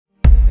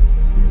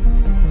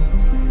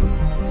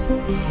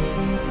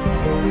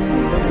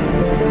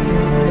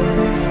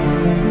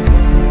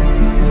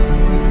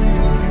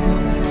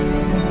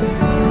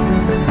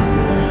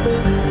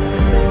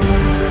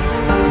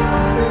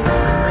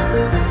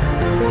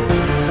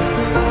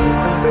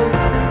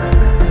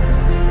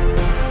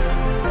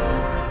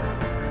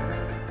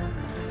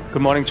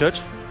Good morning, church.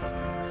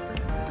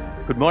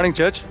 Good morning,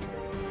 church.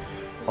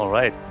 All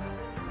right.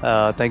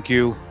 Thank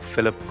you,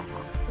 Philip.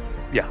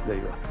 Yeah, there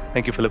you are.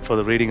 Thank you, Philip, for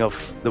the reading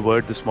of the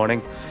word this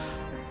morning.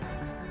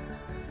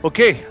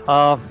 Okay.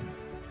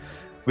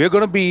 We're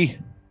going to be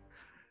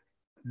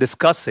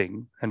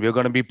discussing and we're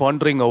going to be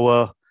pondering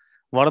over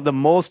one of the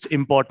most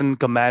important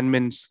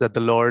commandments that the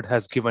Lord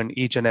has given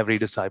each and every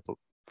disciple.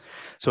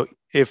 So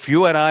if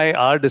you and I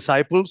are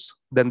disciples,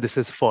 then this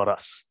is for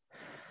us.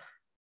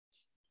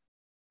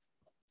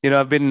 You know,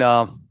 I've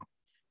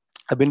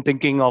been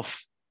thinking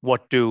of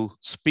what to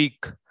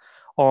speak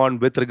on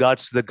with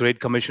regards to the Great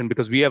Commission,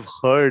 because we have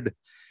heard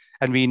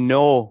and we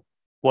know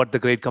what the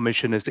Great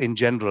Commission is in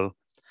general.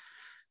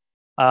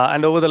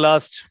 And over the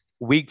last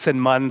weeks and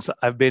months,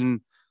 I've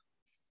been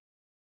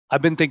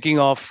thinking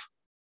of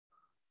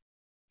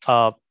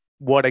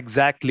what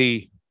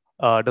exactly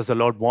does the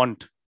Lord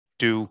want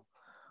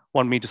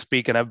me to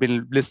speak. And I've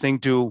been listening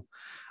to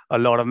a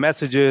lot of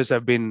messages.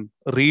 I've been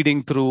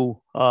reading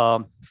through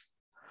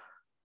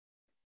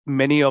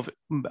many of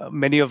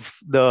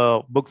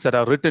the books that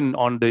are written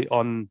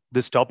on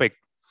this topic.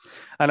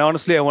 And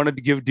honestly, I wanted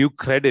to give due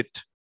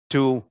credit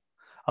to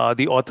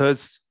the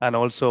authors and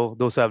also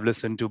those who have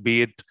listened to,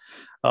 be it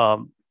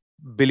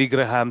Billy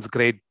Graham's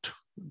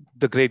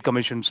the Great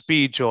Commission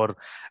speech, or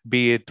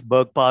be it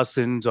Burke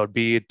Parsons, or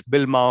be it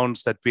Bill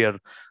Mounce, the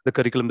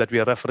curriculum that we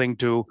are referring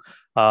to.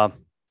 But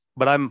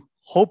I'm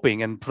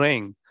hoping and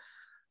praying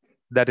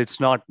that it's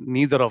not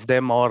neither of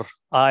them or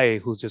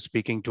I who's just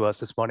speaking to us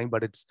this morning,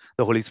 but it's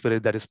the Holy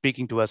Spirit that is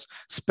speaking to us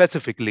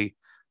specifically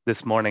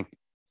this morning.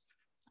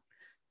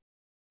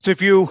 So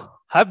if you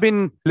have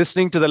been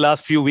listening to the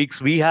last few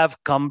weeks, we have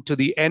come to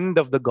the end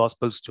of the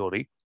gospel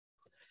story.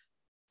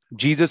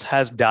 Jesus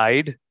has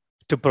died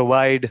to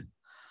provide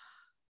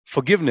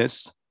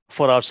forgiveness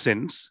for our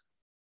sins,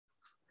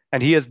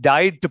 and he has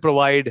died to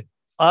provide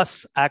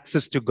us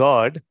access to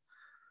God.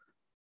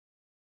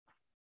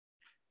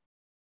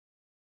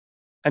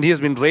 And he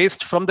has been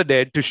raised from the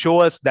dead to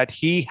show us that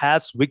he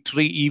has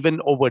victory even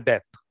over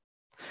death.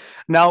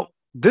 Now,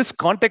 this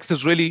context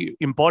is really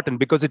important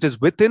because it is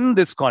within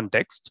this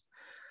context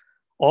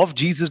of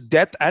Jesus'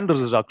 death and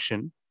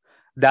resurrection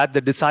that the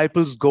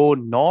disciples go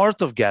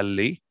north of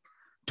Galilee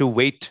to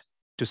wait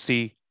to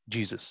see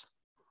Jesus.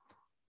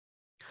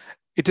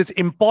 It is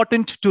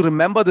important to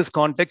remember this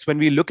context when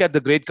we look at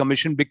the Great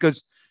Commission,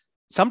 because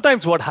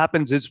sometimes what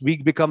happens is we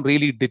become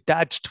really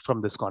detached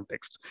from this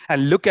context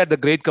and look at the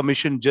Great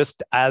Commission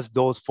just as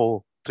those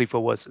 4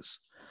 verses.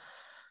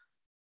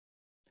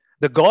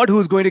 The God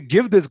who is going to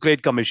give this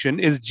Great Commission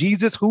is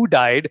Jesus, who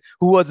died,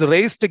 who was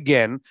raised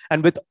again.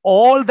 And with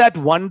all that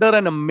wonder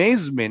and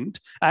amazement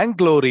and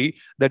glory,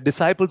 the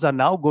disciples are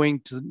now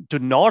going to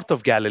north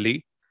of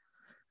Galilee,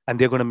 and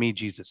they're going to meet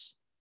Jesus.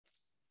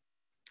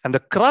 And the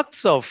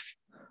crux of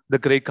the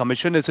Great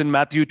Commission is in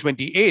Matthew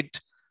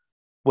 28,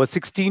 verse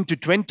 16 to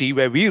 20,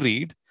 where we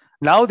read,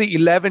 "Now the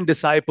 11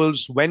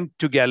 disciples went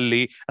to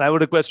Galilee." And I would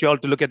request you all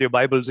to look at your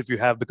Bibles if you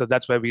have, because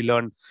that's where we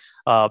learn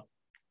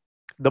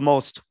the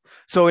most.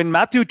 So in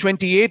Matthew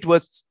 28,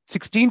 verse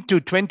 16 to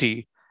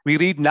 20, we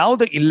read, "Now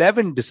the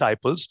 11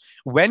 disciples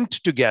went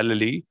to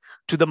Galilee,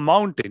 to the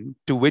mountain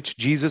to which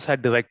Jesus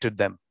had directed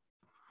them.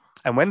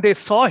 And when they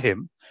saw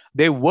him,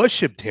 they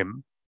worshipped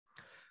him,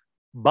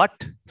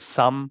 but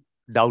some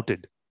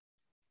doubted."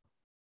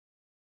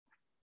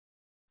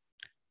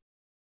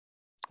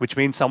 Which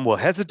means some were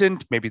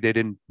hesitant. Maybe they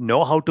didn't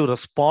know how to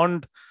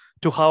respond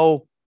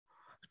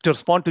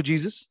to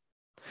Jesus.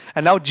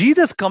 And now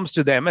Jesus comes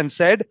to them and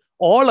said,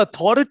 "All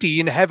authority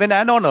in heaven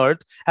and on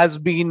earth has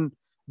been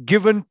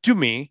given to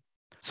me.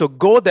 So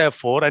go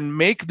therefore and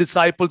make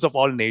disciples of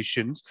all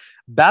nations,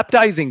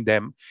 baptizing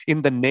them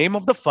in the name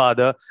of the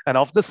Father and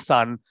of the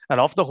Son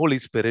and of the Holy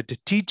Spirit,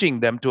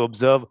 teaching them to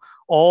observe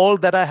all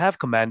that I have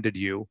commanded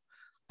you.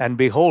 And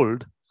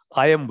behold,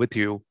 I am with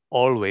you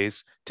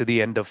always to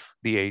the end of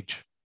the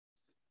age."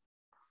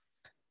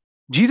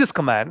 Jesus'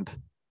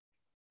 command,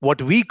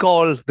 what we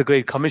call the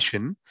Great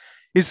Commission,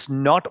 is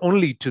not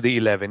only to the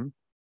 11,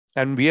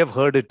 and we have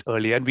heard it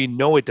earlier and we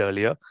know it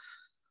earlier,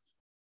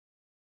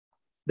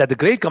 that the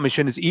Great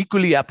Commission is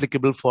equally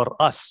applicable for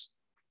us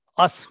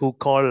who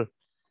call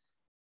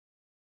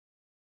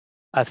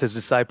as his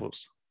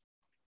disciples.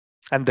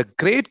 And the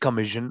Great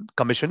Commission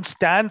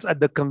stands at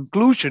the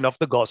conclusion of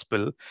the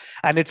gospel,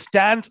 and it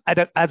stands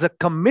as a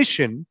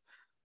commission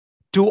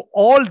to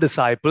all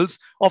disciples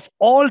of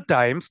all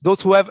times,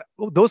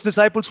 those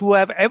disciples who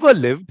have ever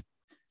lived,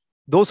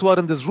 those who are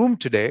in this room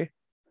today,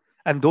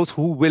 and those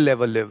who will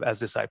ever live as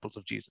disciples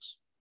of Jesus.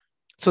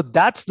 So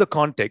that's the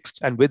context.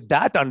 And with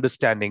that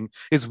understanding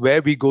is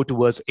where we go to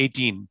verse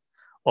 18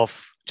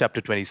 of chapter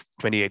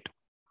 28.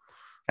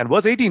 And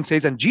verse 18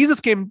 says, "And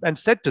Jesus came and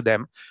said to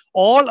them,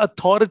 'All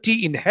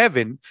authority in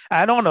heaven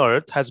and on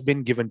earth has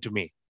been given to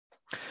me.'"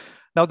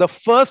 Now, the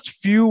first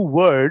few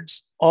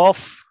words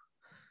of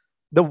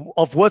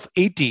verse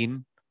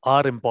 18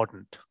 are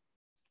important.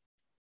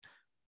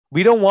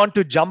 We don't want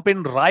to jump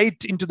in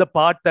right into the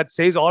part that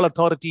says all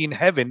authority in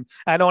heaven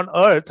and on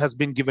earth has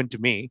been given to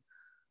me.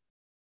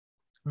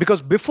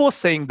 Because before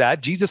saying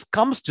that, Jesus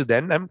comes to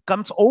them and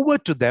comes over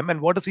to them.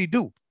 And what does he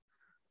do?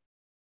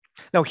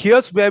 Now,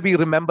 here's where we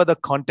remember the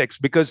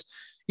context, because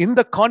in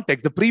the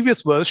context, the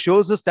previous verse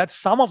shows us that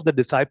some of the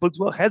disciples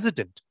were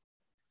hesitant,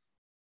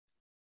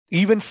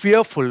 even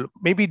fearful,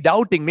 maybe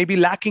doubting, maybe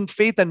lacking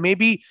faith, and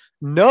maybe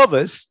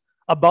nervous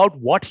about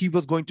what he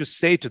was going to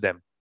say to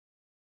them.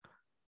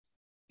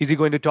 Is he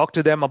going to talk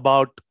to them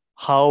about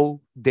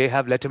how they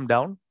have let him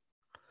down?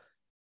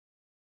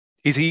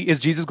 Is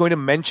Jesus going to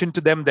mention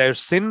to them their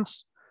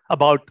sins,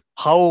 about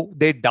how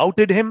they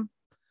doubted him,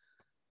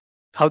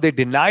 how they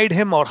denied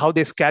him, or how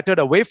they scattered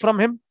away from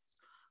him?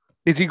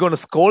 Is he going to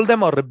scold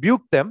them or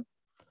rebuke them?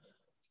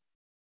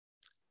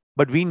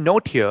 But we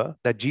note here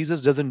that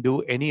Jesus doesn't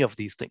do any of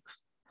these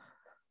things.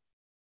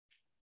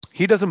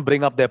 He doesn't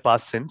bring up their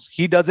past sins.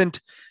 He doesn't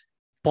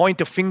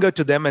point a finger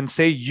to them and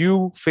say,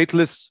 "You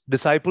faithless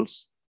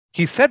disciples."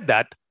 He said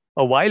that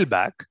a while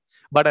back,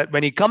 but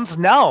when he comes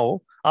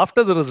now,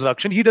 after the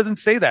resurrection, he doesn't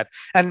say that.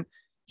 And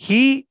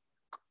he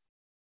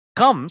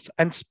comes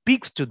and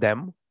speaks to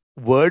them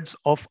words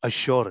of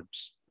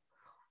assurance.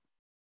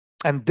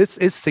 And this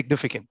is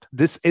significant.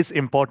 This is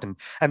important.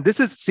 And this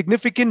is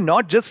significant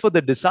not just for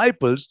the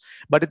disciples,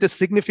 but it is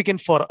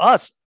significant for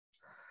us.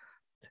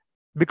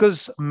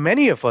 Because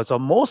many of us, or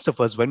most of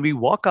us, when we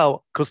walk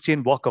our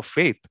Christian walk of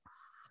faith,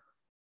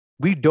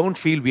 we don't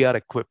feel we are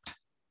equipped.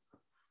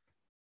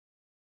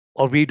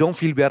 Or we don't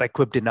feel we are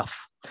equipped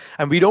enough.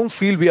 And we don't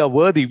feel we are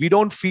worthy. We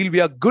don't feel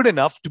we are good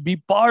enough to be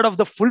part of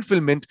the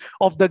fulfillment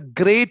of the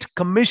great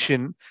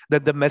commission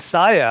that the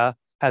Messiah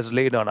has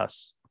laid on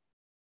us.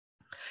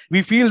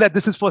 We feel that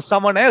this is for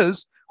someone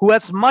else who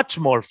has much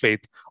more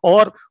faith,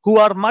 or who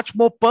are much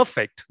more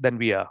perfect than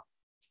we are.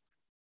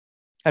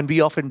 And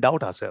we often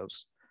doubt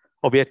ourselves,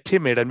 or we are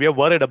timid and we are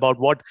worried about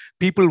what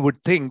people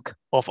would think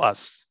of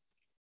us.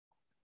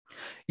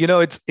 You know,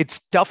 it's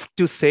tough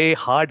to say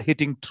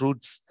hard-hitting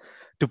truths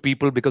to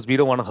people because we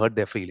don't want to hurt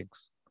their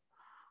feelings.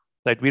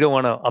 Right? We don't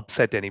want to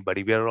upset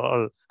anybody. We are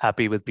all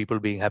happy with people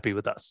being happy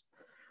with us.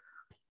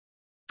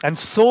 And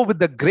so with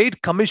the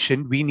Great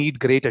Commission, we need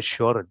great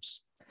assurance.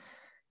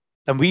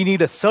 And we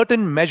need a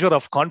certain measure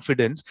of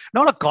confidence,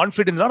 not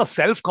a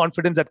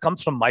self-confidence that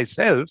comes from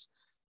myself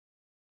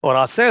or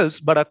ourselves,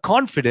 but a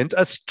confidence,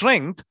 a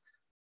strength,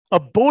 a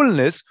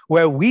boldness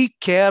where we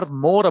care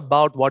more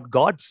about what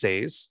God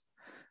says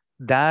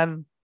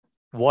than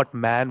what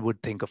man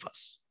would think of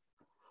us.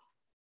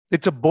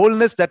 It's a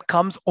boldness that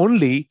comes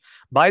only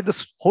by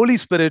the Holy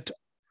Spirit,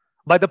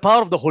 by the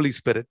power of the Holy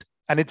Spirit.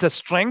 And it's a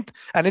strength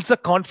and it's a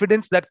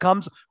confidence that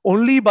comes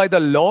only by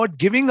the Lord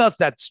giving us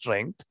that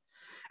strength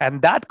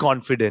and that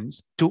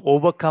confidence to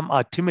overcome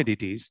our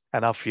timidities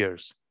and our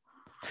fears.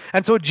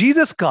 And so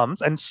Jesus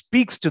comes and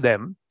speaks to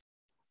them.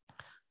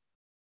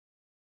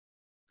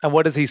 And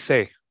what does he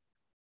say?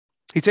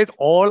 He says,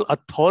 "All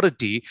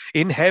authority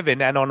in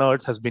heaven and on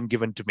earth has been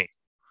given to me."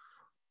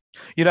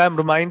 You know, I'm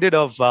reminded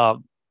of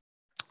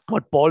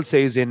what Paul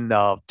says in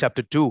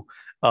chapter 2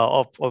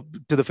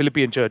 to the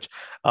Philippian church.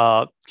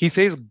 He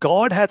says,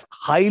 God has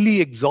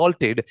highly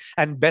exalted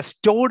and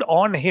bestowed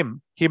on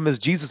him is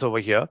Jesus over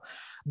here,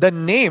 the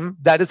name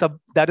that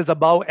is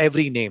above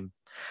every name.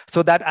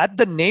 So that at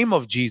the name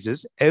of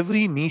Jesus,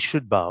 every knee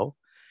should bow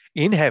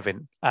in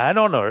heaven and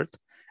on earth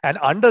and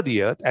under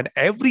the earth, and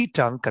every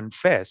tongue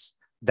confess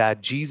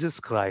that Jesus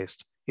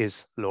Christ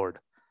is Lord,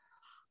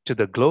 to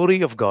the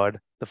glory of God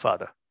the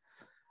Father.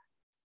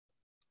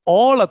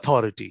 All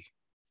authority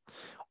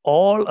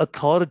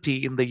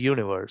in the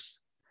universe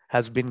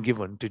has been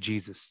given to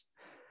Jesus.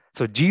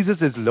 So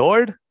Jesus is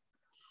Lord,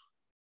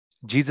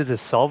 Jesus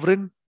is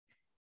sovereign,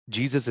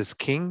 Jesus is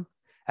king,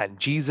 and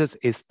Jesus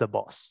is the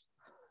boss.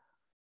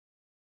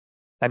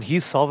 And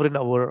he's sovereign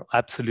over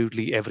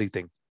absolutely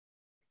everything.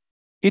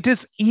 It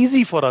is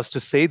easy for us to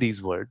say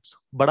these words,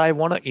 but I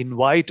want to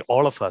invite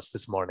all of us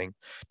this morning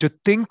to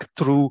think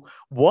through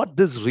what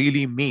this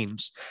really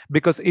means,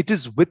 because it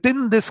is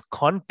within this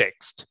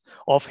context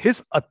of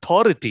his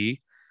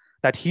authority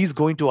that he's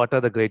going to utter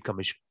the Great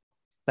Commission.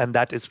 And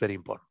that is very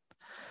important.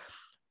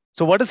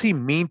 So what does he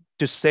mean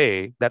to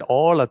say that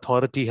all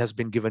authority has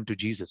been given to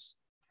Jesus?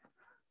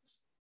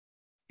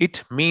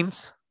 It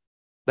means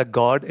that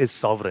God is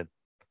sovereign.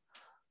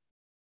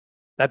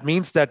 That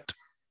means that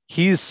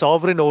he is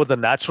sovereign over the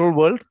natural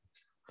world.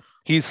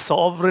 He is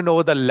sovereign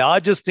over the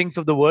largest things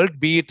of the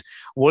world, be it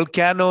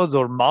volcanoes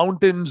or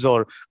mountains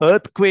or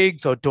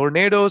earthquakes or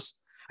tornadoes.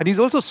 And he's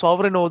also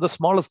sovereign over the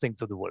smallest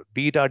things of the world,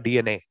 be it our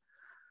DNA.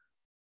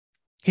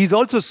 He's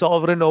also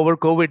sovereign over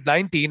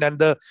COVID-19 and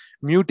the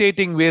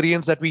mutating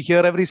variants that we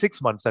hear every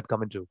 6 months that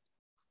come into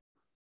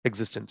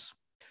existence.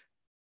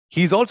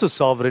 He's also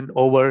sovereign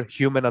over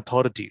human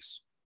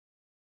authorities.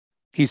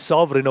 He's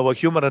sovereign over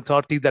human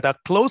authorities that are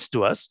close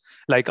to us,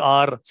 like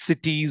our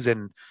cities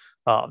and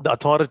the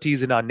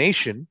authorities in our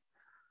nation.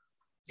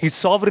 He's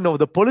sovereign over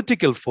the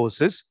political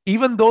forces,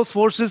 even those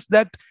forces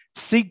that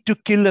seek to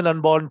kill an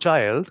unborn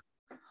child.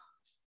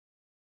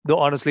 Though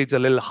honestly, it's a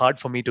little hard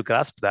for me to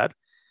grasp that.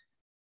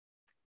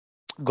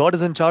 God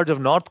is in charge of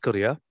North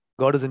Korea.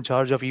 God is in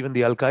charge of even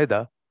the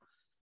Al-Qaeda.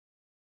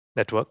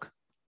 network.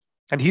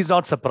 And he's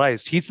not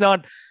surprised.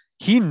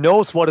 He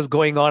knows what is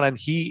going on, and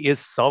he is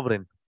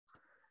sovereign.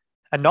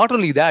 And not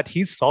only that,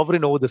 he's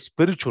sovereign over the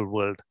spiritual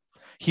world.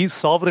 He's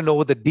sovereign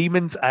over the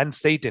demons and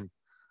Satan.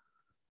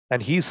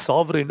 And he's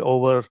sovereign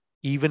over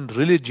even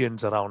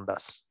religions around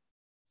us,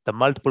 the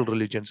multiple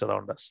religions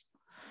around us.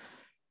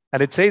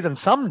 And it says, and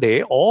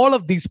someday all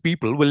of these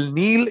people will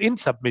kneel in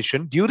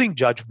submission during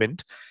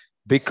judgment,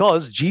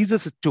 because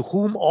Jesus, to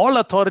whom all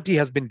authority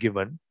has been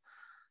given,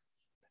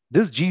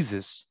 this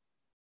Jesus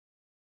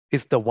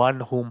is the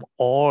one whom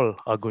all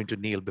are going to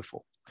kneel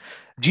before.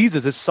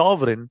 Jesus is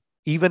sovereign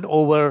even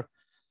over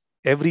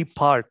every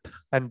part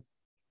and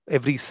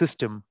every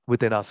system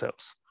within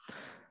ourselves.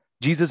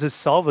 Jesus is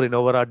sovereign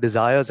over our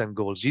desires and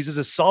goals. Jesus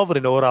is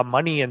sovereign over our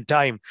money and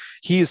time.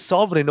 He is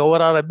sovereign over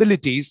our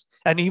abilities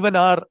and even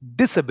our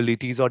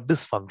disabilities or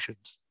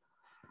dysfunctions,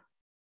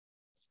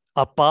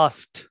 our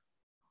past,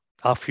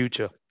 our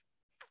future.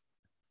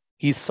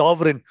 He's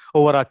sovereign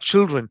over our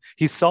children.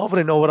 He's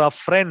sovereign over our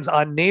friends,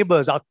 our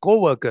neighbors, our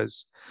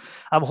co-workers.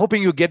 I'm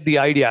hoping you get the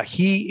idea.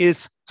 He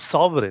is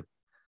sovereign.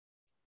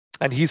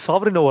 And he's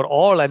sovereign over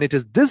all. And it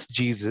is this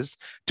Jesus,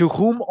 to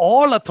whom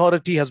all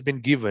authority has been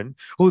given,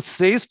 who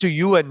says to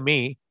you and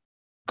me,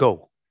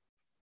 go.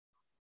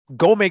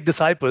 Go make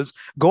disciples.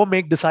 Go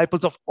make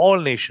disciples of all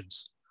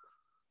nations.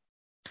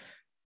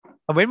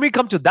 And when we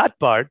come to that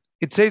part,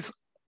 it says,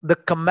 the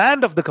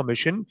command of the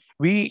commission,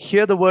 we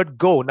hear the word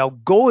go. Now,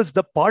 go is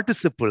the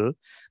participle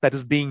that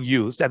is being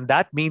used, and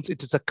that means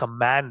it is a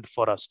command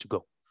for us to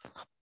go.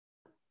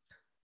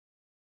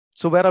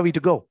 So where are we to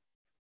go?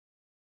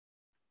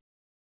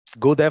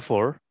 Go,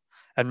 therefore,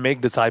 and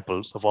make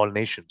disciples of all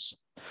nations.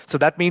 So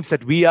that means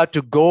that we are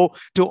to go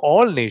to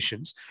all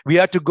nations. We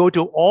are to go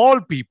to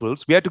all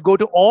peoples. We are to go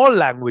to all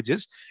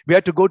languages. We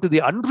are to go to the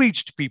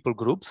unreached people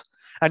groups.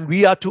 And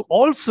we are to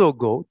also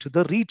go to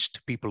the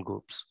reached people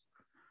groups.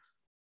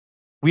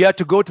 We are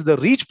to go to the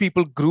reach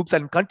people groups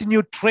and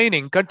continue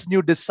training,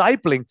 continue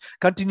discipling,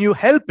 continue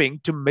helping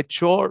to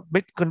mature,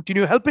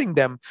 continue helping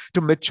them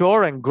to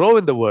mature and grow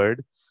in the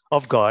word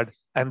of God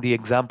and the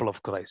example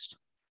of Christ.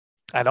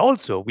 And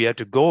also we are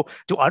to go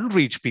to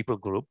unreached people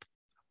group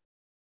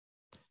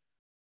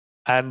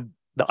and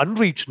the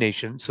unreached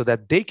nation so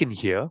that they can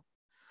hear,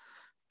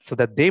 so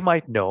that they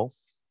might know,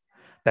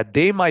 that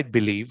they might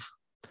believe,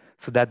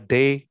 so that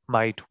they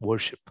might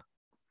worship.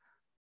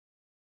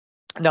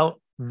 Now,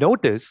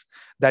 notice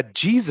that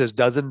Jesus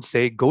doesn't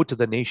say, go to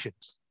the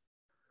nations.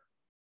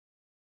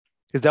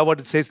 Is that what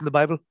it says in the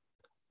Bible?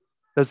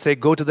 Does it say,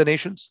 go to the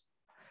nations?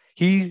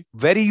 He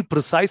very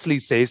precisely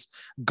says,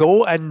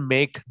 go and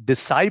make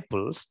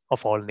disciples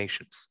of all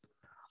nations.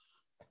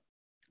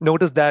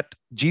 Notice that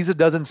Jesus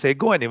doesn't say,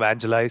 go and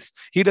evangelize.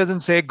 He doesn't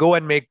say, go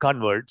and make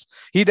converts.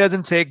 He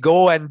doesn't say,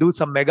 go and do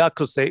some mega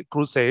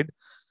crusade.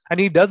 And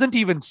he doesn't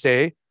even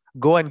say,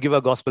 go and give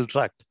a gospel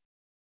tract.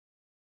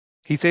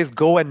 He says,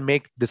 go and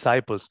make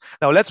disciples.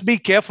 Now, let's be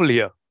careful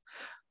here.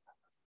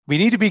 We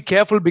need to be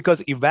careful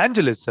because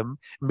evangelism,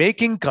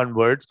 making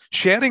converts,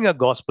 sharing a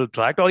gospel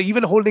tract, or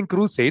even holding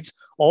crusades,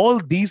 all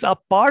these are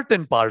part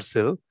and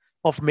parcel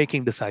of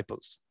making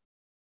disciples.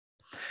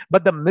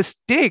 But the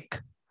mistake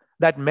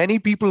that many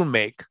people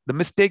make, the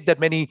mistake that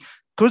many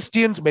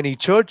Christians, many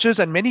churches,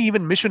 and many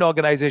even mission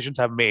organizations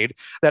have made,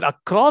 that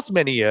across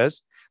many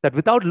years, that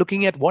without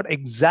looking at what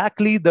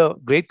exactly the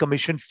Great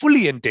Commission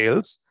fully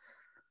entails,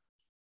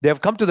 they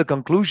have come to the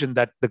conclusion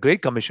that the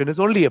Great Commission is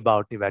only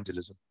about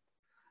evangelism,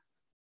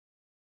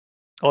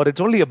 or it's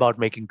only about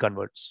making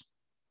converts.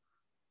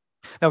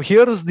 Now,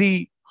 here is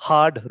the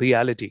hard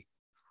reality.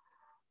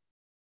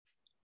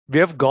 We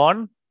have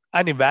gone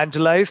and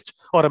evangelized,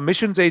 or a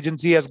missions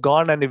agency has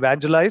gone and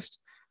evangelized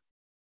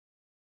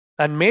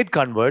and made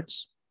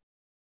converts,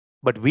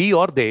 but we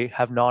or they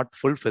have not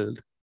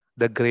fulfilled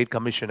the Great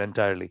Commission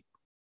entirely.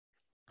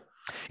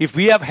 If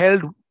we have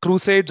held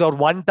crusades or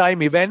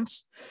one-time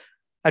events,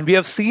 and we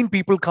have seen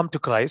people come to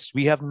Christ,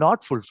 we have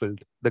not fulfilled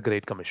the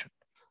Great Commission.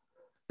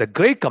 The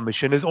Great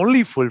Commission is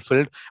only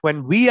fulfilled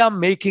when we are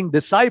making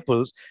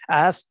disciples,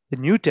 as the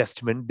New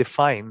Testament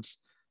defines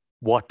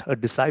what a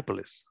disciple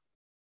is.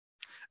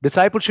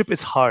 Discipleship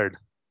is hard,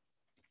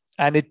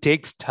 and it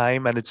takes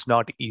time, and it's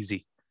not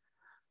easy.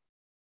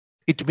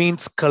 It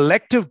means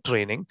collective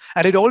training,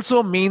 and it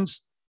also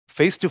means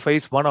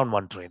face-to-face,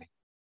 one-on-one training.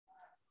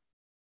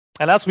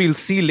 And as we'll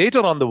see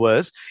later on the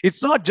verse,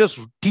 it's not just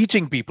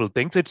teaching people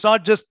things. It's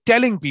not just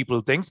telling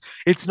people things.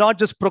 It's not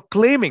just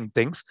proclaiming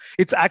things.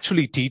 It's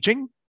actually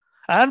teaching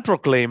and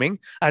proclaiming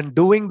and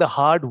doing the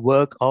hard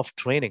work of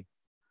training.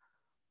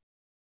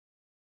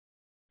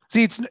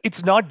 See,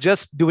 it's not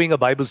just doing a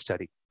Bible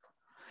study.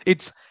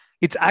 It's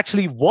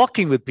actually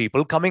walking with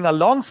people, coming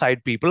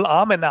alongside people,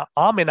 arm in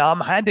arm,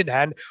 hand in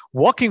hand,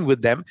 walking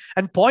with them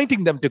and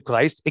pointing them to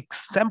Christ,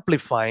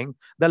 exemplifying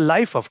the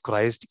life of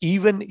Christ,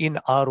 even in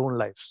our own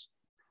lives.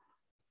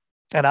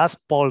 And as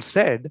Paul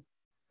said,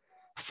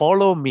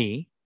 follow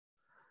me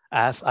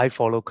as I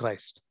follow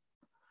Christ.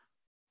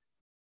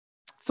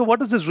 So what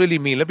does this really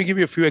mean? Let me give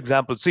you a few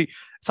examples. See,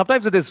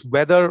 sometimes it is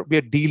whether we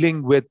are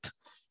dealing with,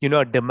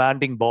 a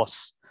demanding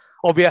boss,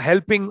 or we are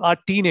helping our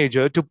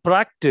teenager to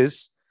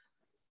practice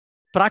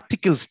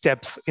practical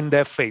steps in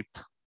their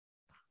faith.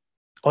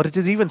 Or it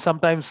is even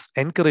sometimes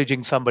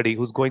encouraging somebody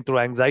who's going through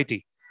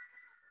anxiety.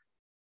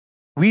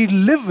 We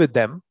live with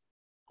them,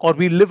 or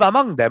we live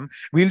among them.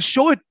 We'll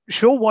show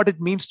what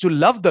it means to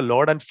love the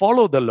Lord and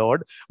follow the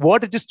Lord,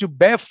 what it is to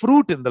bear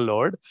fruit in the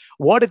Lord,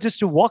 what it is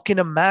to walk in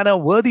a manner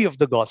worthy of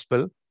the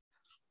gospel,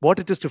 what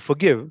it is to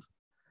forgive,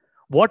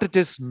 what it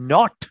is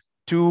not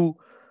to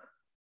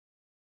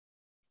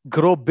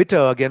grow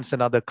bitter against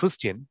another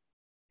Christian.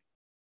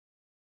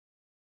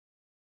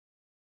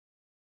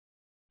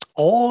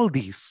 All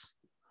these,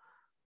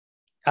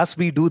 as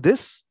we do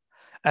this,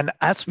 and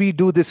as we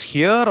do this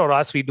here, or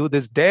as we do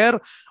this there,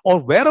 or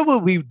wherever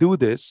we do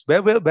this,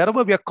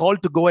 wherever we are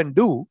called to go and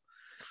do,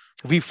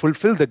 we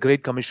fulfill the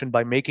Great Commission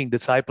by making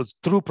disciples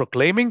through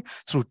proclaiming,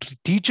 through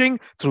teaching,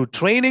 through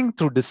training,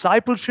 through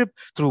discipleship,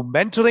 through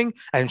mentoring,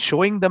 and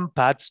showing them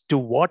paths to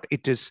what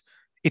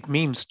it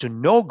means to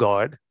know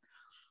God,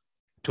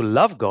 to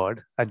love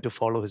God, and to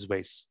follow his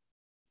ways.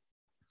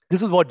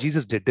 This is what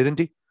Jesus did, didn't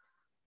he?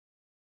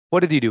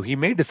 What did he do? He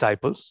made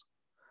disciples.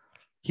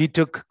 He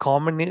took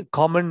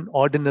common,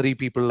 ordinary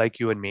people like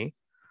you and me.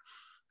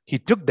 He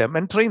took them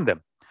and trained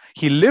them.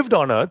 He lived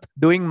on earth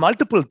doing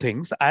multiple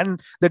things,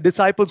 and the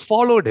disciples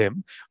followed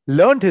him,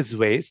 learned his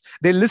ways,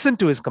 they listened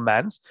to his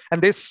commands,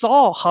 and they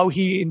saw how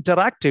he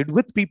interacted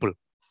with people.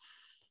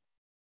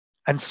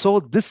 And so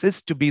this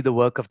is to be the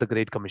work of the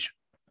Great Commission.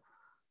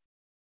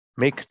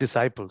 Make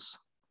disciples.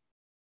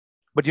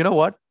 But you know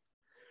what?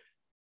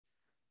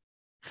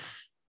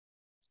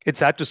 It's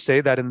sad to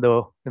say that in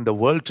the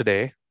world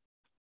today,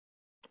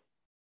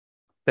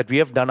 that we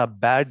have done a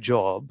bad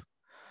job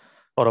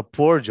or a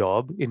poor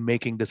job in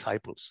making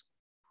disciples.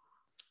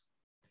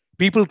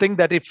 People think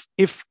that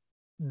if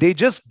they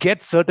just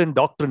get certain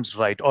doctrines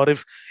right, or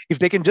if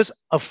they can just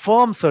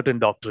affirm certain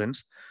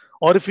doctrines,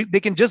 or if they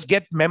can just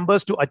get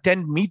members to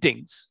attend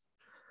meetings,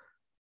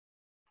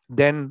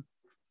 then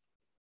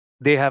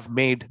they have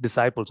made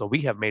disciples, or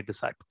we have made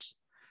disciples.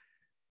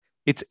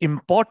 It's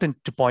important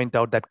to point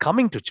out that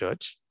coming to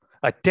church,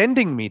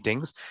 attending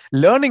meetings,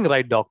 learning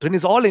right doctrine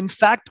is all, in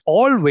fact,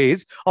 all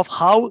ways of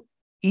how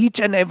each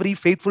and every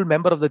faithful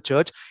member of the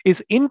church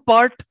is in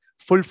part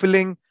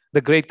fulfilling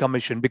the Great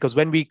Commission. Because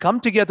when we come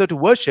together to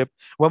worship,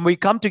 when we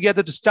come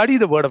together to study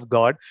the Word of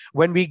God,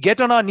 when we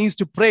get on our knees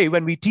to pray,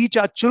 when we teach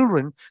our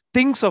children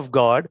things of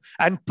God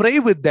and pray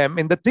with them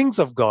in the things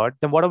of God,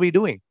 then what are we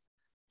doing?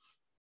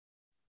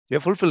 We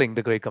are fulfilling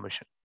the Great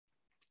Commission.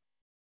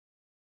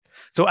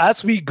 So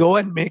as we go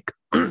and make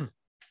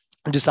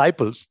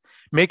disciples,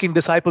 making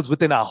disciples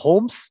within our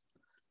homes,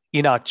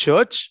 in our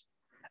church,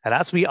 and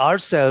as we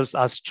ourselves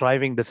are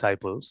striving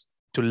disciples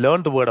to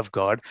learn the Word of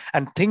God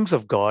and things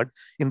of God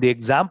in the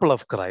example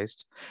of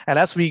Christ, and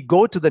as we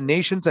go to the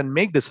nations and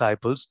make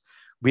disciples,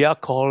 we are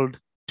called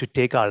to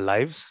take our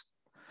lives,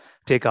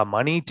 take our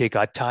money, take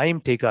our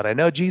time, take our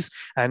energies,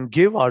 and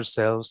give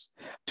ourselves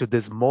to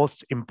this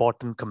most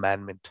important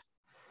commandment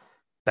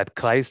that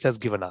Christ has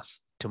given us,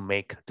 to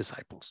make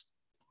disciples.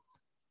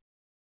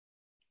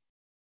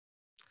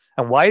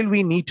 And while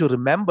we need to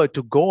remember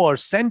to go or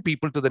send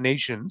people to the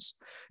nations,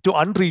 to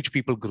unreached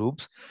people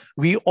groups,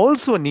 we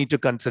also need to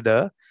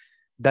consider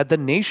that the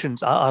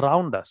nations are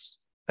around us,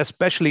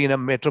 especially in a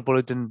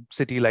metropolitan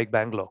city like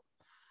Bangalore.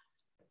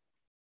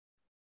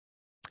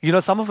 You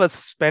know, some of us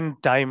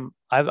spend time,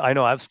 I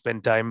know I've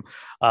spent time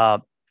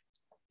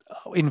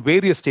in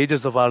various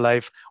stages of our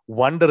life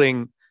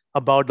wondering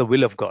about the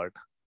will of God.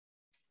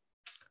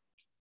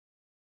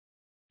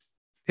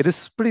 It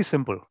is pretty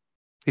simple.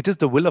 It is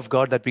the will of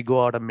God that we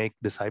go out and make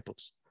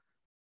disciples.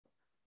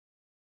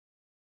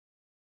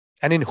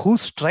 And in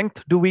whose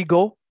strength do we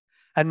go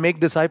and make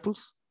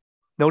disciples?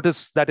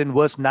 Notice that in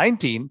verse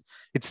 19,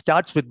 it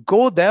starts with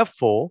go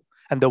therefore,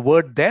 and the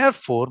word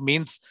therefore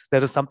means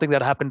there is something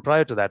that happened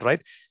prior to that,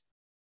 right?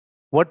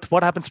 What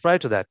happens prior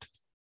to that?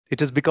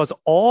 It is because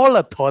all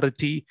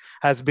authority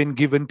has been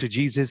given to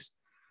Jesus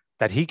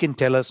that he can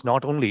tell us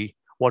not only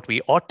what we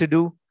ought to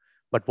do,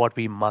 but what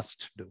we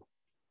must do.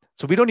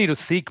 So we don't need to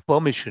seek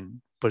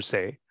permission per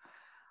se,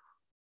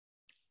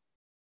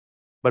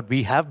 but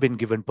we have been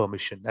given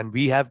permission, and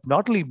we have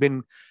not only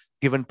been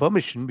given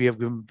permission, we have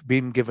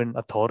been given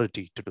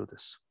authority to do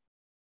this.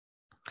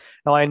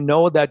 Now, I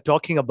know that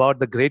talking about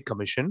the Great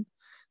Commission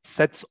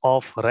sets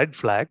off red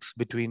flags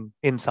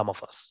in some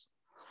of us.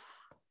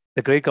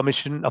 The Great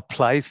Commission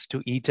applies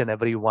to each and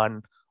every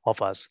one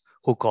of us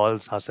who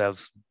calls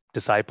ourselves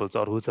disciples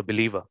or who's a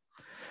believer.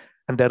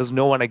 And there is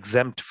no one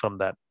exempt from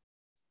that.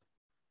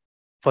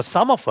 For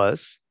some of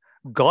us,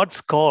 God's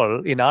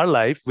call in our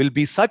life will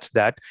be such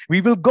that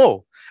we will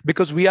go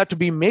because we are to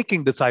be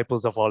making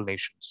disciples of all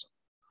nations.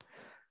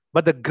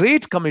 But the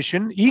Great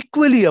Commission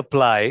equally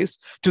applies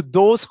to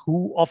those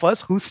of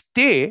us who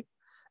stay,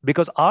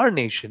 because our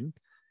nation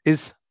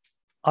is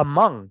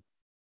among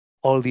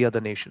all the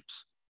other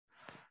nations,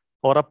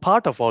 or a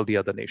part of all the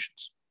other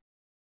nations.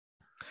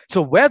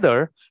 So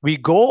whether we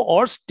go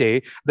or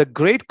stay, the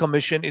Great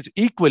Commission is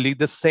equally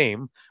the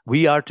same.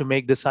 We are to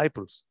make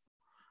disciples.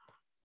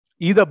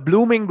 either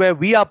blooming where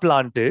we are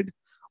planted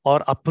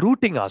or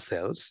uprooting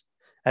ourselves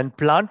and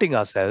planting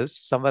ourselves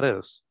somewhere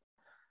else.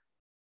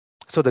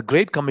 So the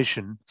Great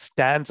Commission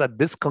stands at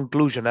this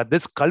conclusion, at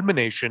this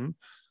culmination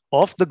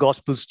of the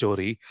gospel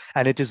story,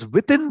 and it is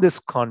within this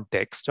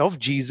context of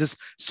Jesus'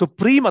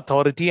 supreme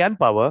authority and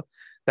power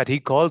that he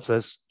calls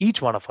us,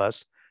 each one of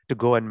us, to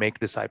go and make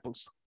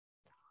disciples.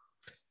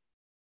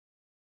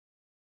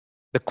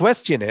 The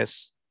question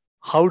is,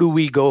 how do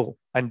we go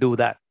and do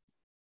that?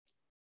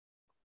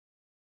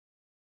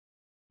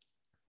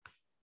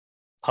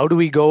 How do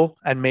we go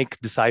and make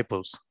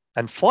disciples?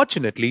 And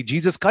fortunately,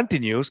 Jesus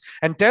continues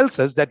and tells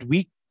us that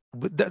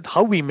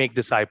how we make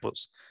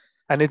disciples.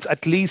 And it's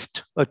at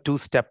least a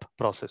two-step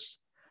process.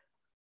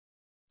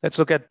 Please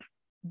look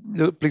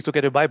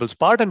at your Bibles.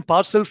 Part and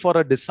parcel for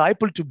a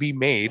disciple to be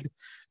made,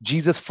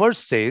 Jesus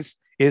first says,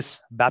 is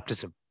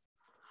baptism.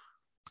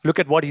 Look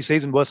at what he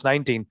says in verse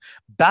 19.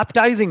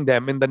 Baptizing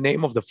them in the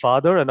name of the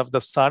Father and of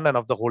the Son and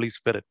of the Holy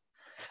Spirit.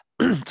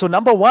 So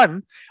number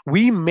one,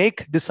 we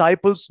make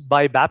disciples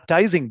by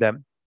baptizing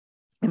them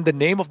in the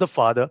name of the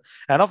Father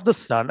and of the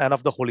Son and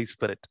of the Holy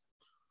Spirit.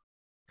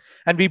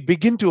 And we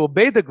begin to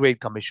obey the Great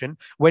Commission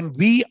when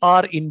we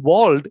are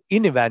involved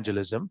in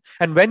evangelism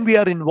and when we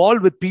are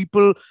involved with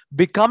people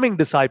becoming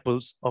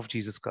disciples of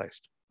Jesus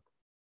Christ.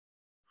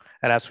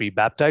 And as we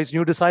baptize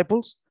new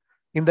disciples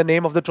in the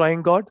name of the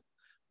Triune God,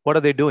 what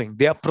are they doing?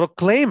 They are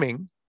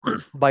proclaiming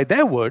by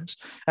their words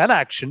and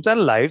actions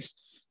and lives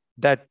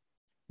that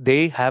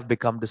they have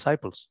become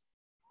disciples.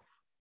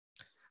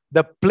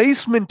 The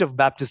placement of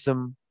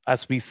baptism,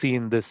 as we see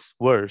in this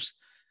verse,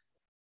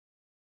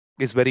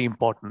 is very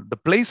important. The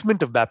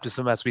placement of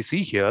baptism, as we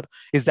see here,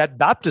 is that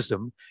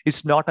baptism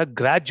is not a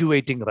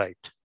graduating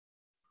rite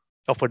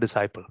of a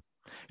disciple.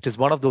 It is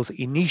one of those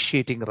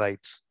initiating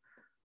rites.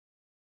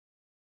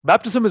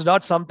 Baptism is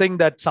not something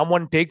that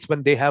someone takes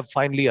when they have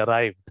finally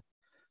arrived,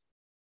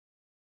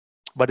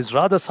 but is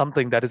rather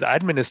something that is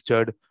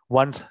administered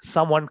once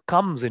someone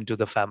comes into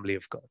the family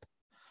of God.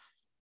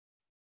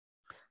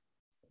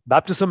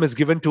 Baptism is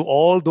given to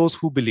all those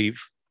who believe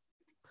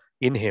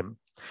in him.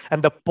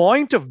 And the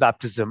point of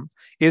baptism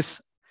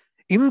is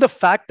in the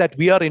fact that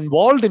we are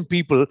involved in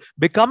people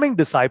becoming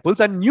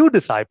disciples, and new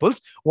disciples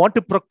want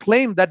to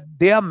proclaim that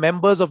they are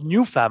members of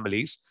new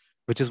families,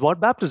 which is what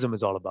baptism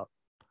is all about.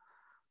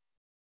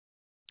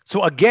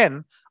 So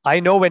again, I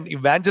know when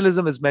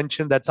evangelism is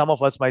mentioned that some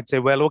of us might say,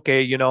 well,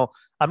 okay,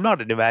 I'm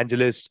not an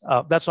evangelist.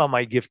 That's not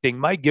my gifting.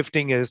 My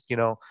gifting is,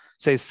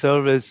 say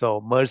service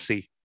or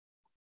mercy.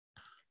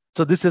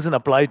 So this doesn't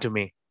apply to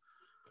me.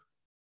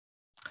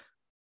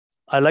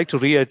 I like to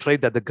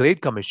reiterate that the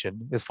Great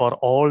Commission is for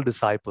all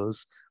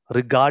disciples,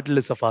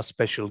 regardless of our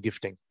special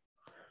gifting.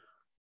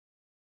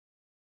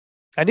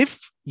 And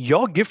if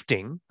your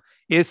gifting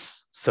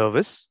is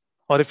service,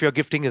 or if your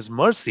gifting is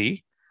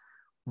mercy,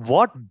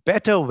 what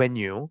better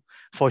venue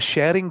for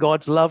sharing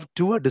God's love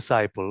to a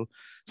disciple,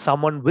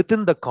 someone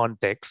within the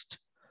context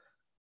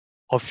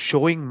of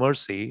showing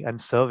mercy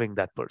and serving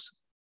that person?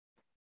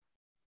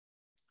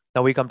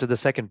 Now we come to the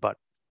second part.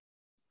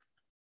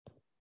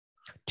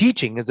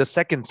 Teaching is the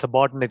second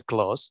subordinate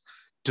clause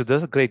to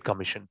the Great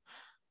Commission.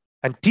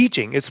 And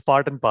teaching is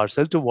part and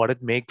parcel to what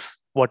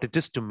it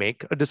is to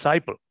make a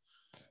disciple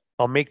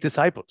or make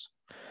disciples.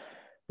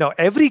 Now,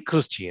 every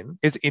Christian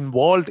is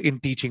involved in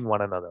teaching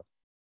one another.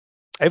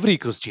 Every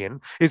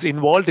Christian is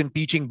involved in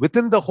teaching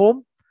within the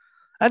home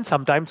and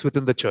sometimes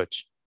within the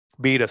church,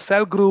 be it a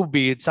cell group,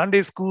 be it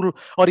Sunday school,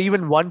 or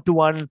even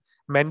one-to-one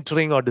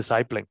mentoring or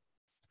discipling.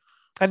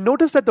 And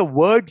notice that the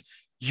word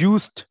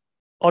used,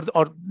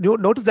 or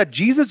notice that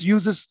Jesus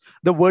uses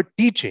the word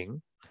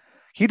teaching.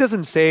 He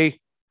doesn't say,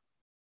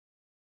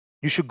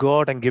 you should go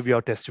out and give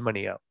your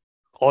testimony out.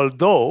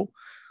 Although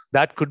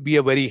that could be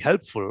a very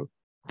helpful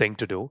thing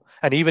to do,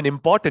 and even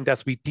important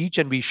as we teach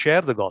and we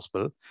share the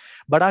gospel,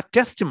 but our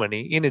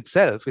testimony in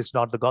itself is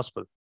not the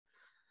gospel.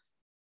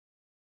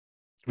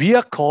 We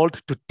are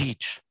called to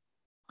teach,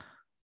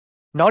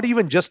 not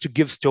even just to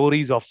give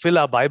stories or fill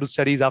our Bible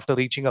studies after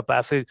reading a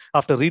passage,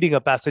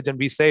 and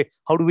we say,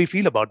 how do we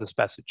feel about this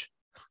passage?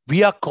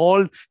 We are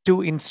called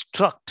to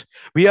instruct.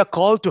 We are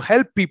called to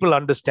help people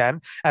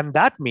understand, and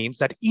that means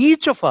that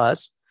each of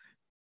us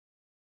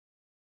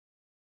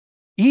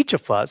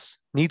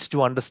needs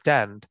to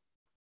understand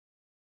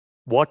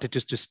what it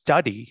is to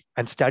study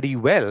and study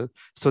well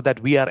so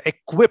that we are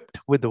equipped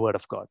with the Word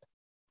of God.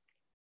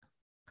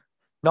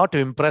 Not to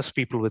impress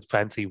people with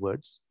fancy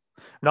words,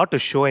 not to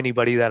show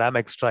anybody that I'm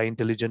extra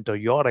intelligent or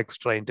you're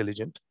extra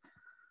intelligent,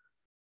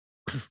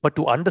 but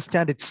to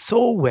understand it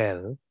so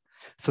well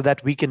so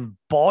that we can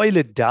boil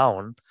it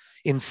down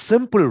in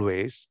simple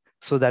ways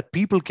so that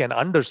people can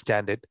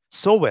understand it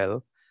so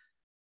well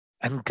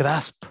and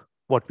grasp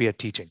what we are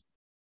teaching.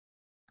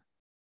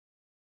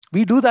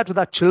 We do that with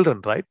our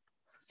children, right?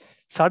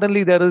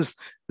 Suddenly there is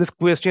this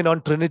question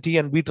on Trinity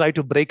and we try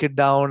to break it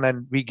down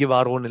and we give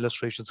our own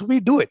illustrations. So we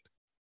do it.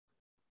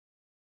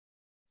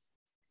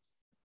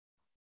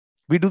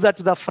 We do that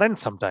with our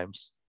friends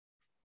sometimes.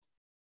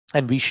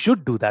 And we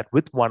should do that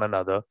with one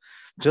another,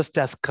 just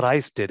as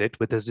Christ did it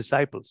with his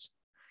disciples.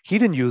 He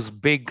didn't use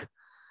big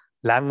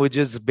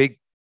languages, big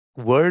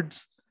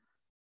words.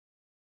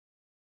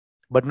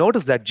 But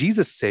notice that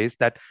Jesus says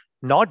that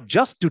not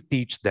just to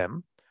teach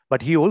them,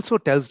 but he also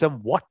tells them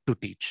what to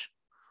teach.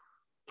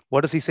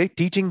 What does he say?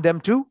 Teaching them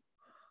to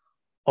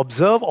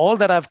observe all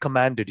that I've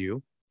commanded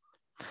you.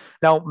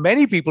 Now,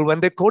 many people, when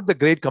they quote the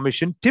Great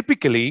Commission,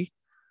 typically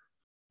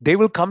they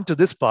will come to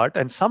this part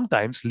and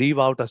sometimes leave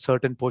out a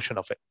certain portion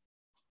of it.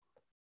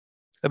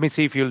 Let me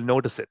see if you'll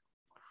notice it.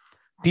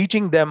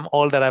 Teaching them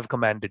all that I've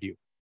commanded you.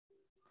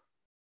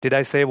 Did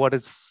I say what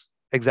is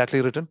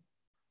exactly written?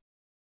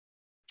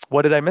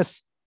 What did I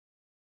miss?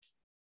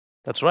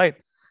 That's right.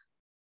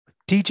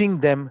 Teaching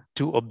them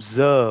to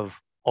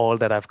observe all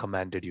that I've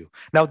commanded you.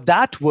 Now,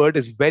 that word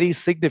is very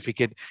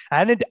significant,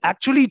 and it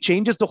actually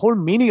changes the whole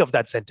meaning of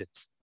that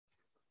sentence.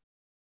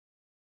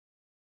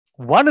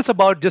 One is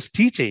about just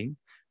teaching,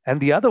 and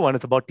the other one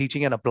is about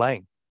teaching and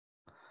applying.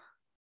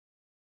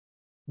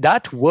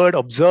 That word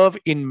observe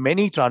in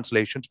many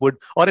translations would,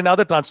 or in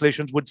other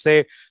translations would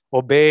say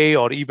obey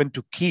or even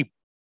to keep.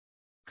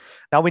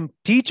 Now, in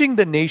teaching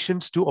the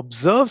nations to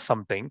observe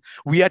something,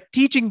 we are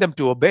teaching them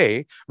to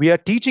obey. We are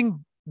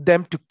teaching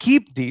them to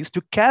keep these,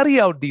 to carry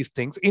out these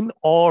things in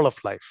all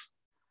of life.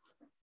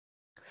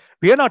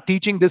 We are not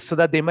teaching this so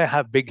that they may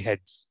have big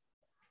heads,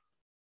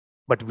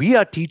 but we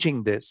are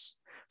teaching this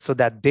so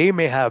that they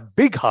may have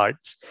big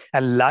hearts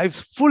and lives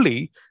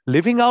fully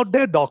living out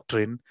their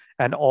doctrine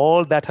and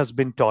all that has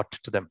been taught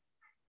to them.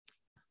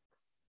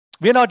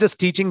 We are not just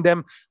teaching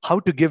them how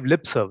to give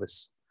lip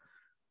service,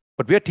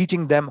 but we are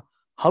teaching them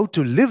how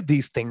to live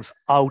these things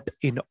out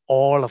in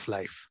all of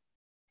life.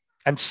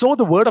 And so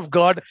the word of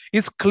God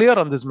is clear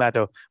on this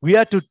matter. We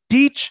are to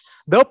teach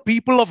the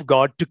people of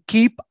God to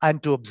keep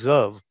and to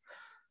observe.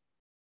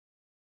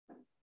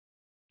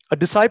 A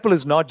disciple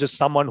is not just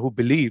someone who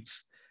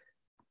believes,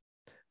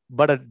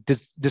 but a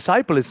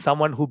disciple is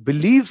someone who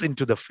believes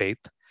into the faith,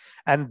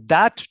 and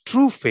that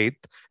true faith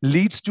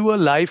leads to a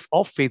life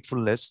of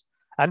faithfulness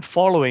and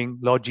following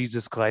Lord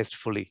Jesus Christ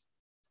fully.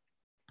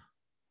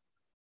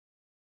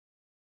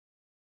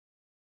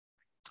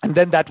 And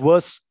then that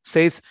verse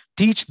says,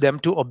 teach them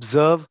to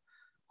observe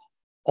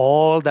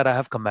all that I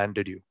have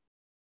commanded you.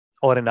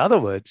 Or in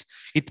other words,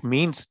 it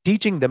means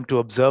teaching them to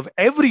observe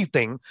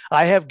everything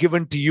I have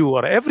given to you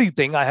or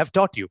everything I have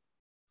taught you.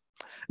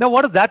 Now,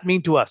 what does that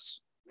mean to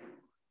us?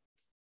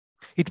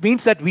 It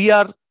means that we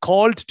are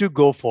called to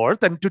go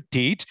forth and to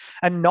teach,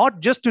 and not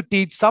just to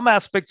teach some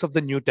aspects of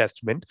the New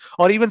Testament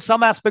or even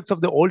some aspects of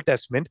the Old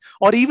Testament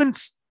or even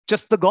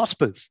just the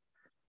Gospels.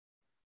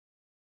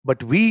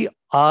 But we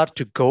are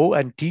to go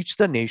and teach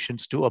the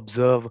nations to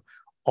observe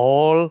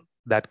all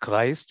that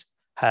Christ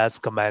has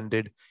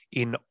commanded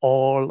in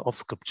all of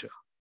Scripture.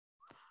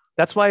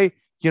 That's why,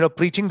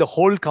 preaching the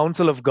whole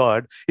counsel of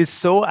God is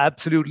so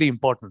absolutely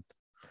important.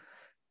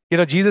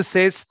 Jesus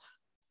says,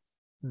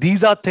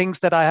 these are things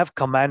that I have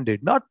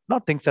commanded, not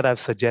things that I've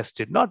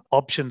suggested, not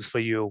options for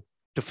you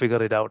to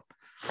figure it out.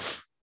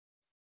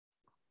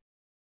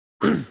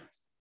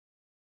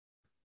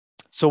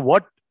 So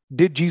what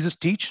did Jesus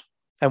teach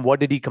and what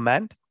did he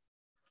command?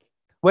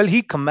 Well,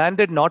 he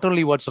commanded not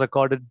only what's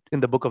recorded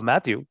in the book of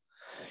Matthew,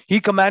 he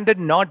commanded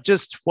not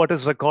just what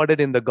is recorded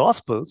in the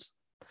Gospels,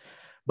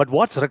 but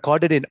what's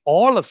recorded in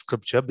all of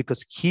Scripture,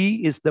 because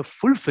he is the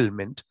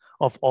fulfillment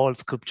of all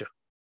Scripture.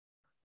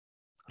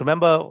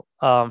 Remember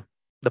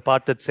the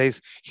part that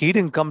says he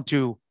didn't come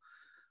to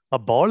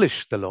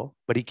abolish the law,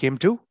 but he came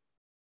to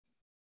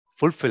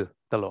fulfill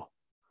the law.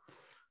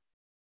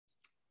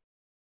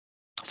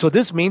 So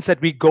this means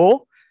that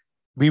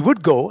we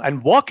would go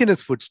and walk in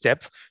his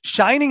footsteps,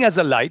 shining as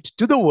a light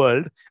to the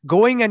world,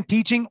 going and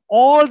teaching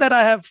all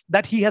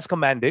that he has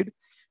commanded,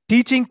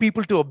 teaching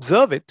people to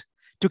observe it,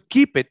 to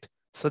keep it,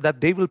 so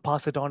that they will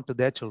pass it on to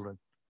their children.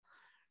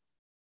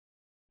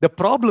 The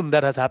problem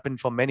that has happened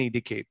for many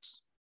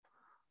decades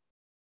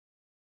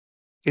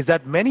is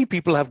that many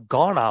people have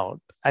gone out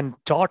and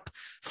taught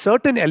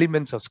certain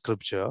elements of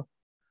Scripture,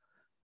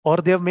 or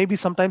they have maybe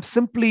sometimes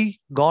simply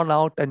gone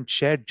out and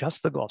shared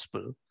just the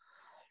gospel.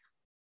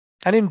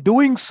 And in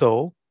doing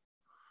so,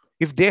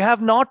 if they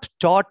have not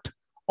taught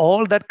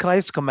all that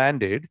Christ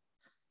commanded,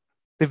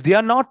 if they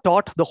are not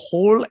taught the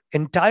whole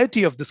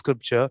entirety of the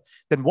Scripture,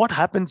 then what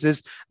happens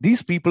is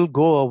these people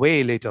go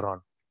away later on,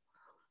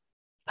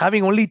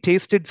 having only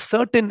tasted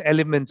certain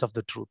elements of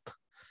the truth.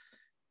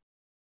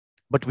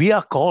 But we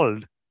are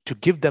called to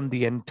give them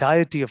the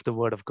entirety of the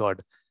Word of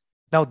God.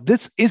 Now,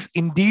 this is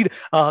indeed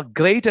a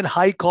great and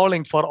high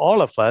calling for all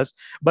of us,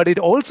 but it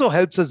also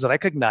helps us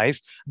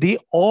recognize the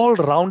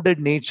all-rounded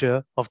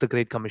nature of the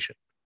Great Commission.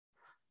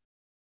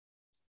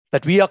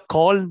 That we are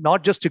called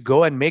not just to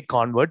go and make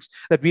converts,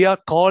 that we are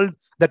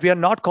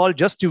not called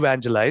just to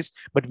evangelize,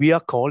 but we are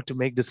called to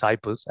make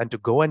disciples and to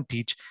go and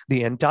teach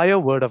the entire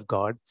Word of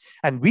God,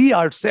 and we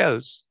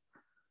ourselves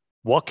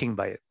walking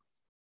by it.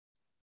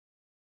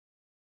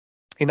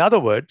 In other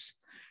words,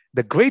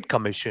 the Great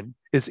Commission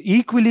is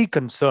equally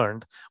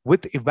concerned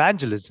with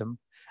evangelism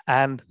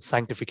and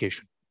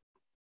sanctification.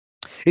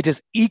 It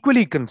is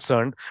equally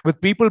concerned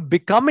with people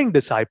becoming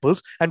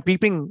disciples and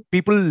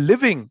people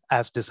living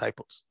as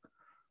disciples.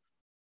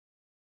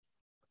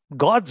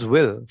 God's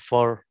will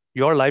for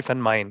your life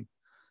and mine,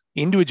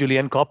 individually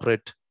and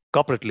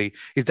corporately,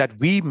 is that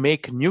we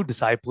make new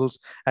disciples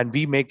and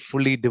we make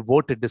fully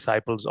devoted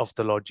disciples of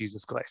the Lord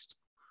Jesus Christ.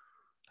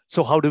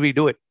 So how do we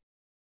do it?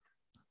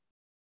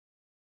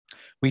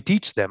 We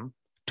teach them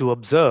to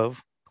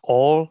observe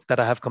all that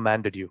I have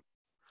commanded you.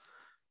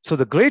 So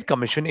the Great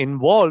Commission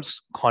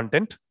involves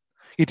content,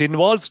 it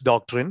involves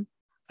doctrine,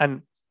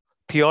 and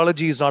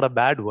theology is not a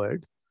bad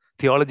word.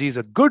 Theology is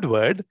a good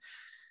word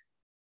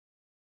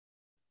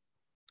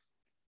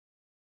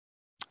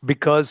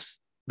because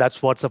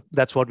that's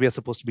what we are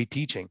supposed to be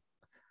teaching.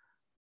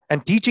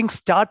 And teaching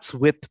starts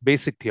with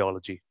basic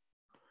theology.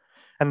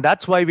 And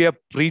that's why we are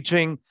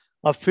preaching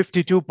a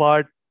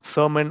 52-part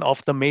sermon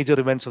of the major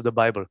events of the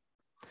Bible.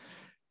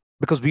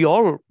 Because we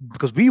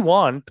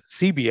want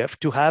CBF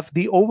to have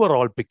the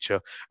overall picture.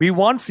 We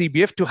want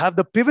CBF to have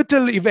the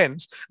pivotal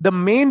events, the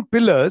main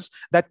pillars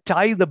that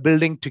tie the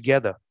building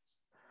together.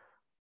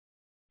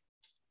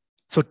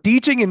 So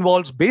teaching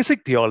involves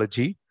basic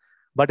theology,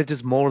 but it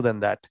is more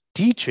than that.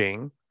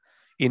 Teaching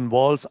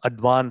involves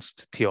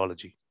advanced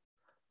theology.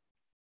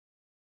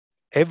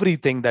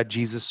 Everything that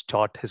Jesus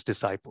taught his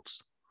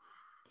disciples.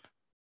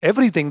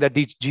 Everything that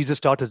Jesus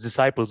taught his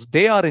disciples,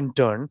 they are in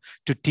turn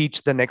to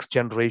teach the next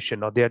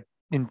generation, or they are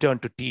in turn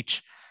to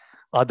teach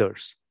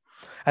others.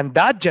 And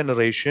that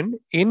generation,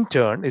 in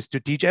turn, is to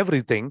teach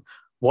everything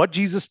what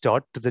Jesus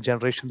taught to the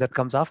generation that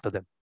comes after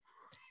them.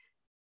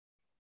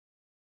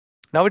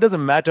 Now, it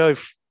doesn't matter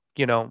if,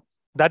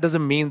 that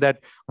doesn't mean that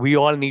we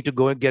all need to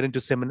go and get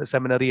into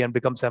seminary and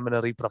become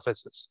seminary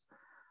professors.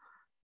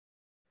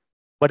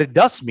 But it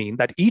does mean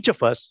that each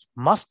of us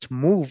must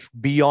move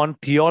beyond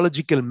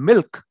theological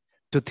milk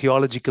to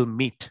theological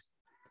meat.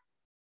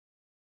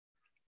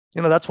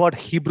 That's what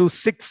Hebrews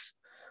 6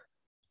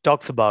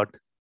 talks about.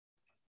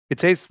 It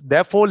says,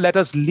 therefore, let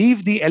us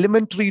leave the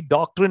elementary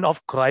doctrine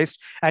of Christ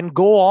and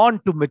go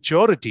on to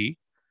maturity,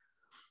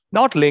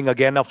 not laying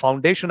again a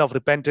foundation of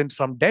repentance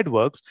from dead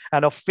works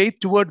and of faith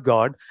toward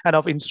God and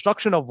of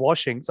instruction of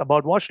washings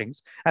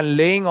and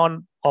laying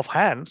on of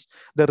hands,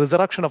 the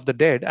resurrection of the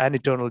dead and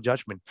eternal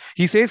judgment.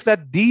 He says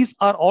that these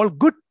are all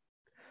good,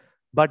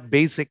 but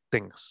basic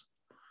things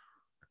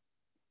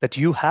that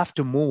you have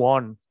to move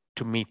on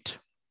to meet.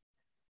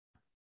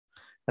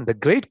 And the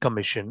Great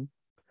Commission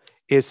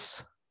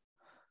is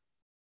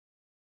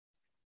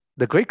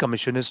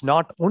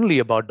not only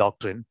about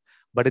doctrine,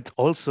 but it's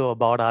also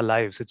about our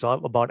lives. It's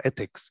all about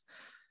ethics,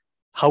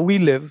 how we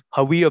live,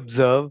 how we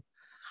observe,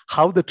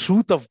 how the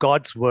truth of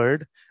God's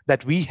word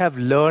that we have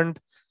learned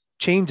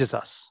changes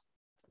us.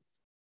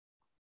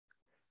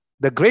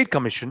 The Great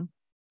Commission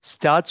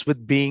starts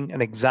with being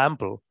an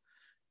example,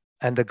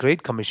 and the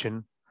Great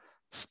Commission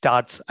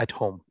starts at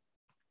home.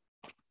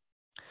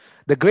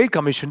 The Great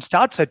Commission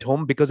starts at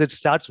home because it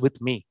starts with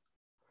me.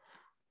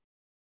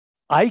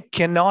 I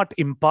cannot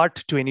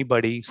impart to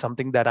anybody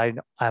something that I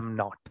am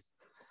not.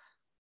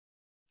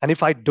 And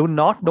if I do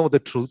not know the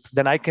truth,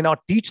 then I cannot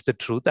teach the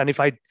truth. And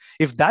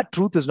if that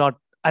truth is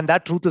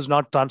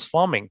not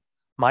transforming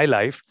my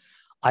life,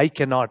 I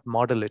cannot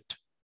model it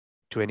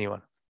to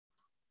anyone.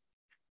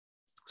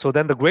 So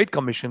then the Great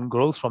Commission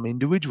grows from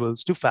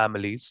individuals to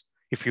families,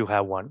 if you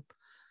have one,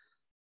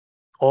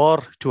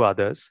 or to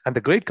others. And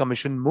the Great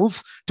Commission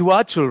moves to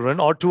our children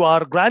or to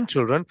our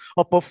grandchildren,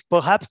 or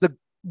perhaps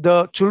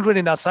the children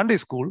in our Sunday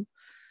school.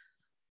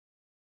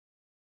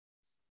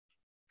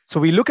 So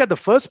we look at the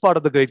first part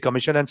of the Great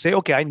Commission and say,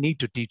 okay, I need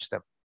to teach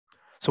them.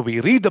 So we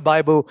read the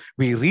Bible,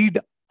 we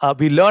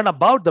learn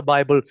about the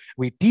Bible,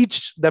 we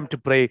teach them to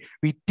pray,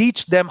 we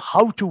teach them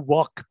how to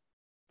walk,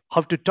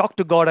 how to talk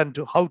to God and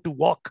how to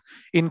walk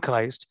in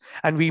Christ.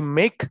 And we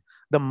make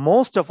the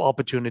most of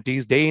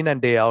opportunities day in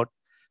and day out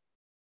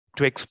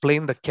to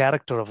explain the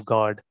character of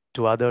God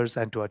to others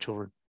and to our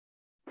children.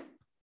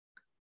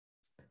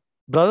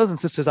 Brothers and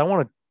sisters, I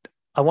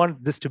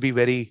want this to be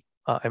very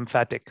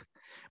emphatic.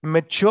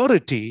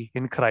 Maturity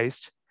in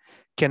Christ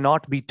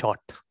cannot be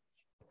taught.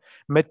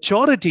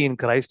 Maturity in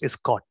Christ is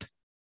caught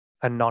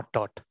and not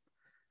taught.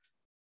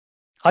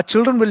 Our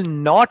children will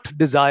not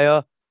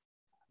desire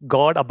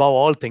God above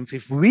all things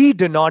if we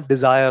do not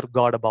desire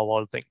God above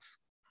all things.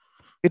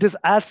 It is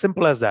as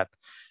simple as that.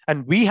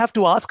 And we have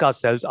to ask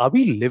ourselves, are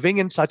we living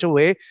in such a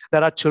way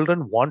that our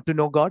children want to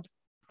know God?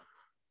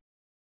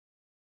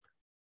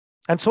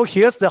 And so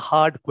here's the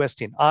hard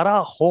question. Are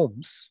our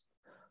homes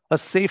a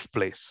safe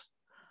place?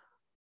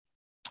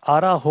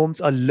 Are our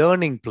homes a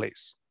learning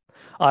place?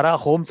 Are our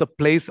homes a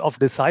place of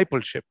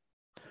discipleship?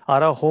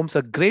 Are our homes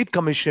a Great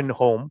Commission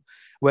home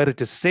where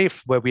it is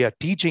safe, where we are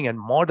teaching and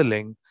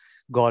modeling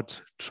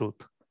God's truth?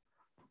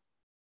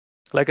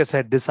 Like I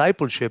said,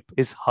 discipleship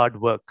is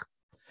hard work,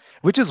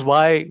 which is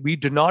why we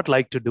do not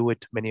like to do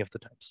it many of the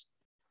times.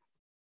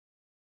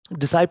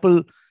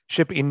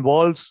 Discipleship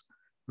involves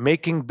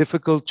making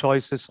difficult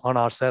choices on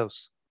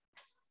ourselves,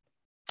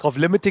 of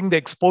limiting the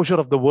exposure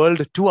of the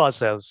world to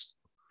ourselves.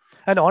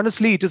 And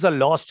honestly, it is a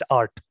lost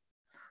art.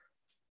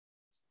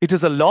 It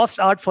is a lost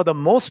art for the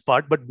most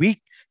part, but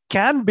we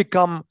can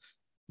become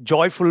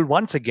joyful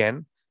once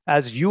again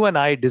as you and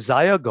I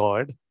desire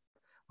God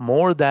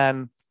more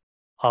than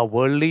our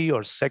worldly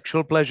or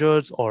sexual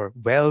pleasures or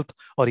wealth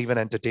or even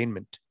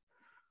entertainment.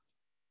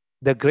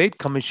 The Great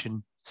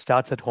Commission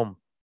starts at home.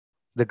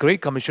 The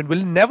Great Commission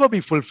will never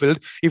be fulfilled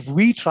if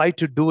we try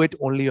to do it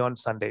only on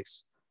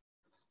Sundays.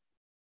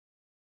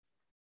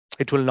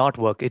 It will not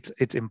work.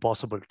 It's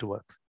impossible to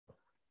work.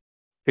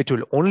 It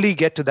will only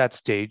get to that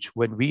stage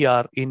when we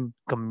are in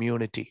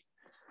community.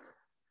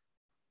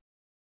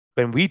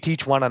 When we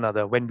teach one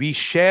another, when we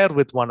share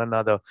with one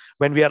another,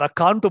 when we are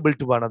accountable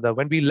to one another,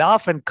 when we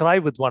laugh and cry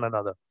with one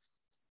another.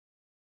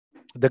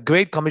 The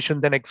Great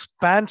Commission then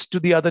expands to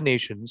the other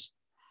nations.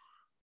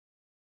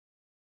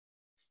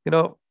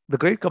 The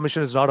Great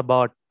Commission is not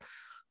about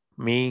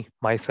me,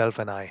 myself,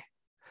 and I.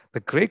 The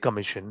Great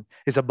Commission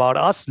is about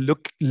us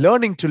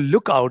learning to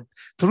look out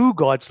through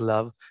God's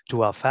love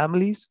to our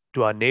families,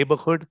 to our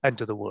neighborhood, and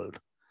to the world.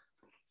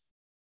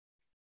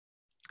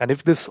 And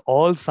if this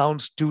all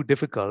sounds too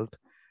difficult,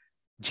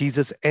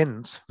 Jesus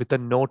ends with a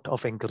note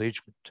of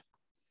encouragement.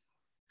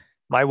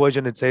 My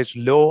version, it says,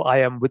 "Lo, I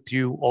am with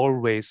you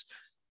always,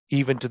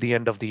 even to the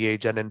end of the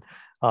age." And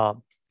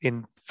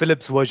in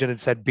Philip's version, it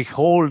said,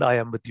 "Behold, I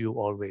am with you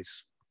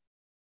always."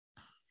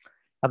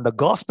 And the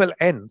gospel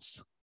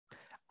ends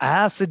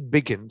as it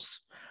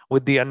begins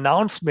with the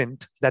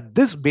announcement that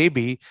this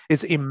baby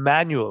is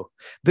Emmanuel.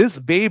 This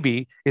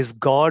baby is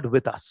God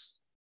with us.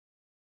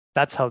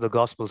 That's how the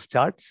gospel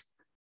starts,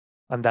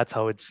 and that's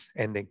how it's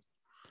ending.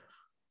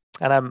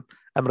 And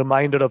I'm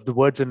reminded of the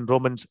words in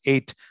Romans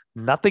 8,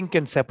 nothing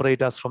can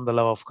separate us from the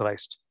love of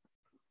Christ,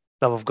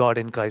 love of God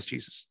in Christ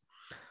Jesus.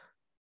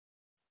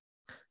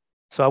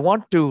 So I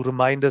want to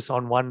remind us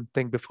on one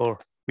thing before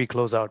we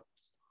close out.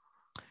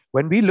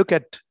 When we look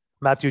at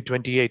Matthew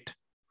 28,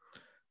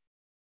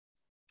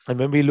 and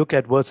when we look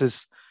at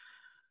verses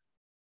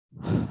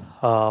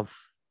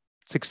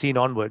 16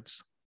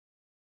 onwards,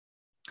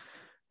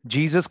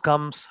 Jesus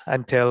comes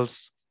and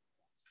tells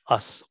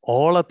us,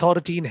 all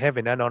authority in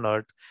heaven and on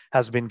earth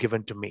has been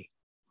given to me.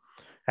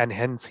 And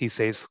hence he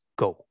says,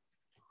 go.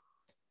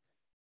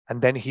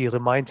 And then he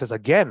reminds us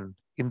again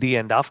in the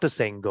end, after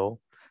saying go,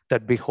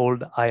 that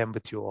behold, I am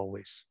with you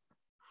always.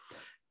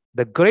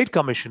 The Great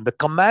Commission, the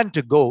command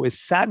to go, is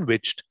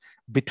sandwiched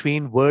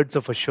between words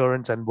of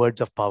assurance and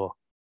words of power.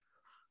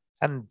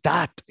 And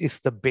that is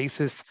the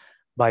basis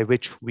by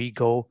which we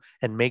go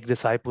and make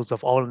disciples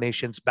of all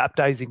nations,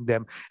 baptizing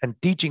them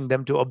and teaching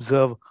them to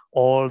observe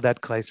all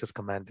that Christ has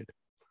commanded.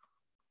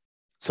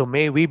 So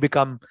may we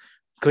become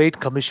Great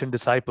Commission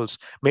disciples.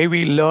 May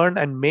we learn,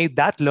 and may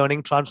that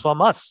learning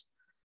transform us,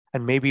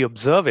 and may we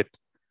observe it.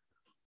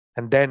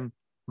 And then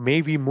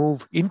may we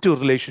move into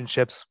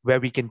relationships where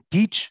we can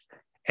teach,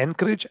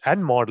 encourage,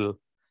 and model.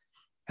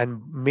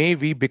 And may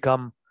we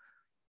become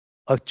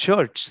a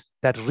church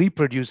that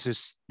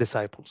reproduces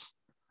disciples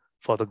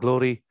for the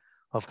glory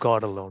of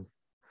God alone.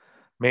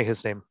 May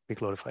his name be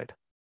glorified.